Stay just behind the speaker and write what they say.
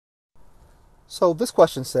So this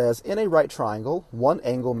question says, in a right triangle, one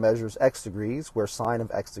angle measures x degrees, where sine of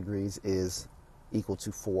x degrees is equal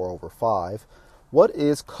to 4 over 5. What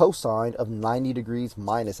is cosine of 90 degrees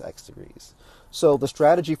minus x degrees? So the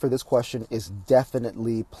strategy for this question is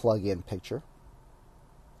definitely plug-in picture.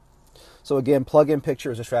 So again, plug-in picture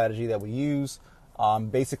is a strategy that we use,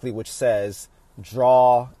 basically which says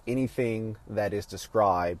draw anything that is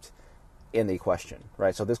described in the question,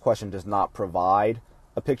 right? So this question does not provide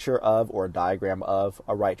a picture of or a diagram of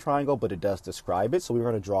a right triangle, but it does describe it. So we're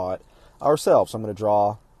going to draw it ourselves. So I'm going to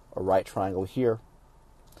draw a right triangle here.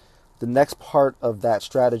 The next part of that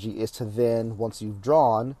strategy is to then, once you've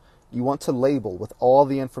drawn, you want to label with all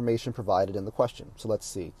the information provided in the question. So let's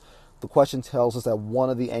see. The question tells us that one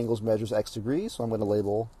of the angles measures x degrees, so I'm going to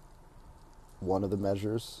label one of the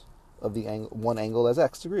measures of the one angle as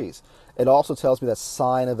x degrees. It also tells me that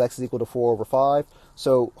sine of x is equal to 4 over 5.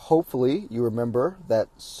 So hopefully you remember that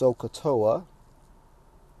SOHCAHTOA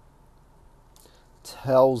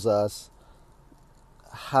tells us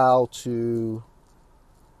how to,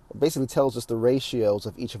 basically tells us the ratios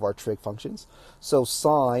of each of our trig functions. So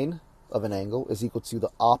sine of an angle is equal to the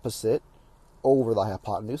opposite over the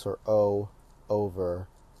hypotenuse, or O over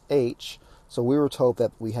H. So we were told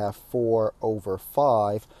that we have 4 over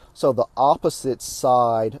 5. So the opposite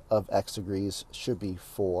side of x degrees should be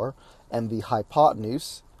 4. And the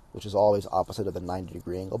hypotenuse, which is always opposite of the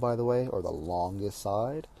 90-degree angle, by the way, or the longest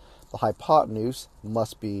side, the hypotenuse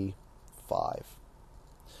must be 5.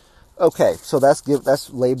 Okay, so that's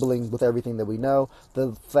labeling with everything that we know.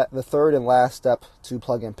 The third and last step to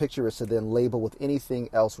plug in picture is to then label with anything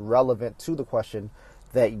else relevant to the question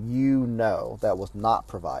that you know that was not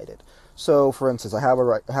provided. So, for instance, I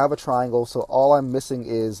have a triangle, so all I'm missing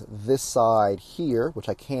is this side here, which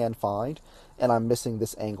I can find, and I'm missing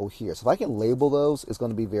this angle here. So if I can label those, it's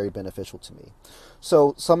going to be very beneficial to me.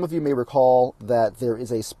 So some of you may recall that there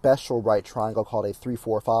is a special right triangle called a 3,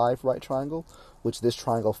 4, 5 right triangle, which this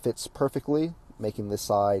triangle fits perfectly, making this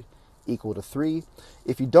side equal to 3.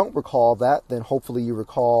 If you don't recall that, then hopefully you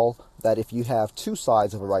recall that if you have two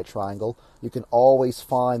sides of a right triangle, you can always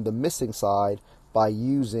find the missing side by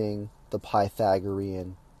using the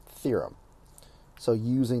Pythagorean theorem. So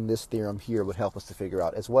using this theorem here would help us to figure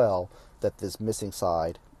out as well that this missing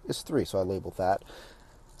side is 3. So I labeled that.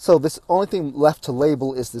 So this only thing left to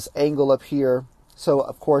label is this angle up here. So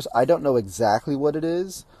of course I don't know exactly what it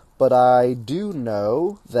is, but I do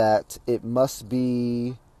know that it must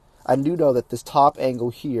be, I do know that this top angle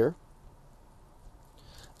here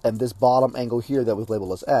and this bottom angle here that we've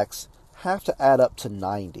labeled as x have to add up to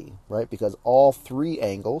 90, right? Because all three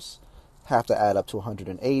angles have to add up to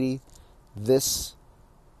 180. This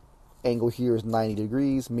angle here is 90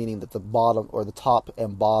 degrees, meaning that the bottom or the top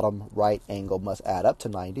and bottom right angle must add up to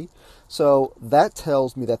 90. So that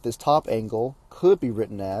tells me that this top angle could be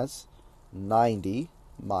written as 90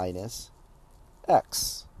 minus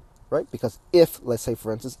x, right? Because if, let's say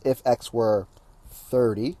for instance, if x were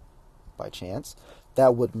 30 by chance,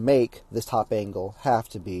 that would make this top angle have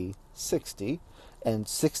to be 60, and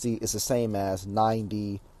 60 is the same as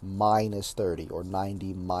 90 minus 30, or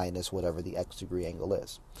 90 minus whatever the x degree angle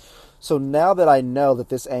is. So now that I know that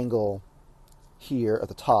this angle here at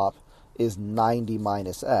the top is 90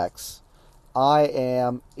 minus x, I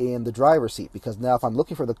am in the driver's seat, because now if I'm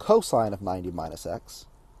looking for the cosine of 90 minus x,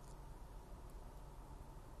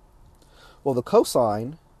 well, the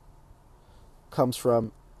cosine comes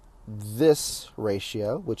from this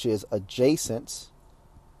ratio, which is adjacent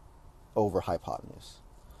over hypotenuse.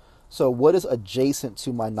 So what is adjacent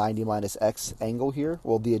to my 90 minus x angle here?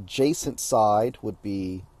 Well, the adjacent side would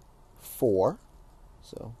be 4.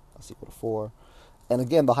 So that's equal to 4. And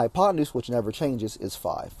again, the hypotenuse, which never changes, is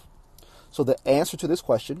 5. So the answer to this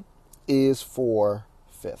question is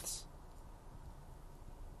 4/5.